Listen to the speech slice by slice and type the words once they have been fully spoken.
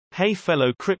Hey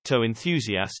fellow crypto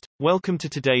enthusiast, welcome to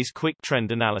today's quick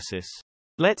trend analysis.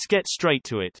 Let's get straight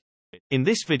to it. In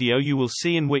this video you will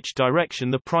see in which direction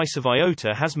the price of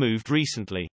IOTA has moved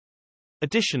recently.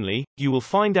 Additionally, you will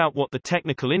find out what the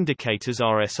technical indicators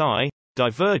RSI,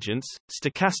 divergence,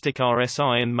 stochastic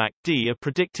RSI and MACD are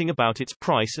predicting about its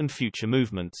price and future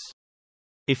movements.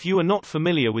 If you are not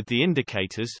familiar with the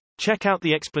indicators, check out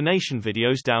the explanation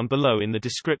videos down below in the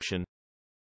description.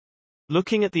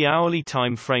 Looking at the hourly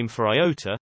time frame for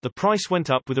IOTA, the price went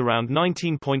up with around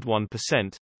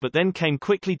 19.1%, but then came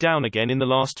quickly down again in the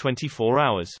last 24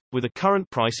 hours, with a current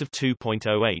price of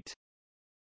 2.08.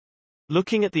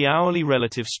 Looking at the hourly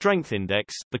relative strength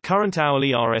index, the current hourly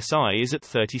RSI is at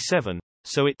 37,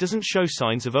 so it doesn't show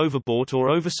signs of overbought or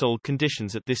oversold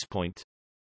conditions at this point.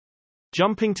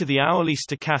 Jumping to the hourly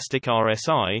stochastic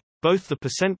RSI, both the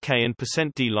 %K and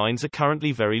 %D lines are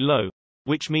currently very low,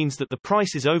 which means that the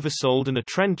price is oversold and a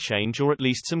trend change or at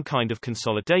least some kind of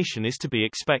consolidation is to be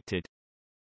expected.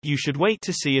 You should wait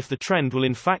to see if the trend will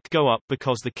in fact go up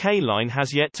because the K line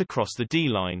has yet to cross the D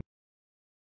line.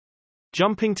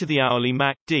 Jumping to the hourly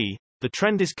MACD, the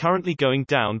trend is currently going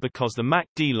down because the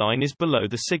MACD line is below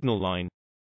the signal line.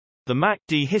 The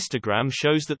MACD histogram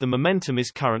shows that the momentum is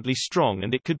currently strong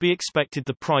and it could be expected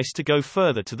the price to go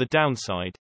further to the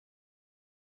downside.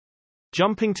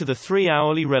 Jumping to the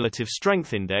 3-hourly relative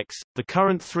strength index, the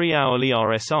current 3-hourly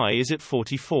RSI is at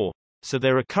 44, so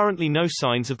there are currently no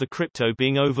signs of the crypto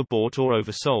being overbought or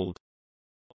oversold.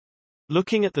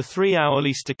 Looking at the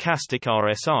 3-hourly stochastic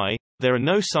RSI, there are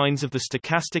no signs of the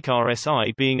stochastic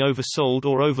RSI being oversold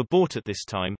or overbought at this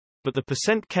time, but the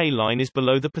 %K line is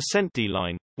below the %D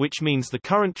line, which means the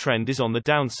current trend is on the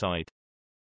downside.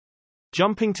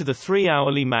 Jumping to the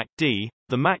 3-hourly MACD,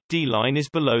 the MACD line is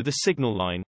below the signal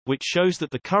line, which shows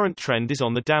that the current trend is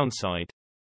on the downside.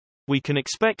 We can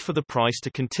expect for the price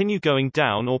to continue going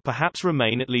down or perhaps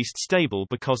remain at least stable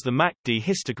because the MACD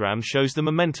histogram shows the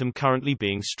momentum currently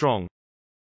being strong.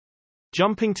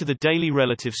 Jumping to the daily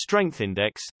relative strength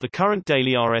index, the current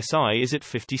daily RSI is at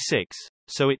 56,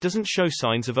 so it doesn't show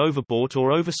signs of overbought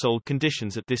or oversold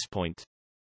conditions at this point.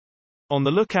 On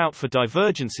the lookout for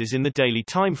divergences in the daily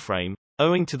time frame,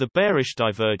 owing to the bearish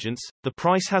divergence, the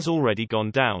price has already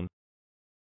gone down.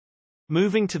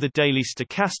 Moving to the daily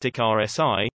stochastic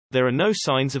RSI, there are no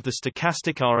signs of the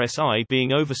stochastic RSI being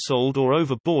oversold or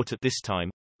overbought at this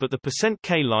time, but the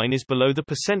 %K line is below the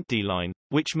 %D line,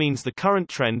 which means the current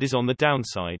trend is on the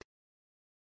downside.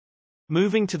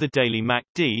 Moving to the daily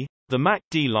MACD, the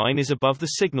MACD line is above the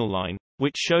signal line,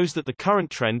 which shows that the current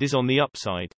trend is on the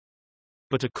upside.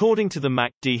 But according to the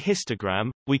MACD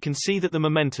histogram, we can see that the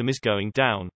momentum is going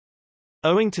down.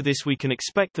 Owing to this we can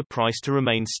expect the price to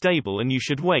remain stable and you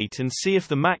should wait and see if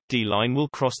the MACD line will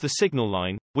cross the signal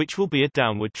line, which will be a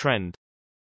downward trend.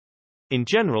 In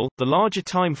general, the larger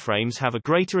time frames have a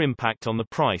greater impact on the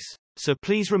price, so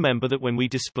please remember that when we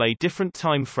display different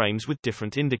time frames with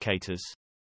different indicators.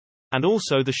 And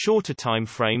also the shorter time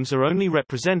frames are only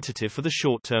representative for the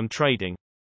short-term trading.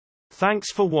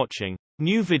 Thanks for watching.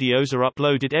 New videos are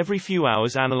uploaded every few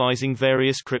hours analyzing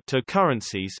various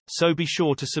cryptocurrencies, so be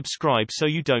sure to subscribe so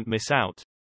you don't miss out.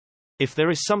 If there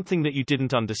is something that you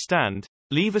didn't understand,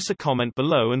 leave us a comment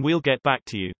below and we'll get back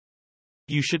to you.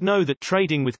 You should know that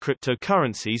trading with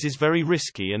cryptocurrencies is very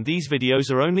risky and these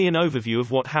videos are only an overview of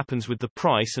what happens with the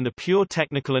price and a pure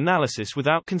technical analysis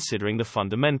without considering the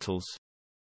fundamentals.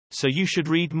 So you should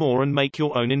read more and make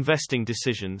your own investing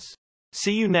decisions.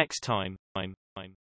 See you next time.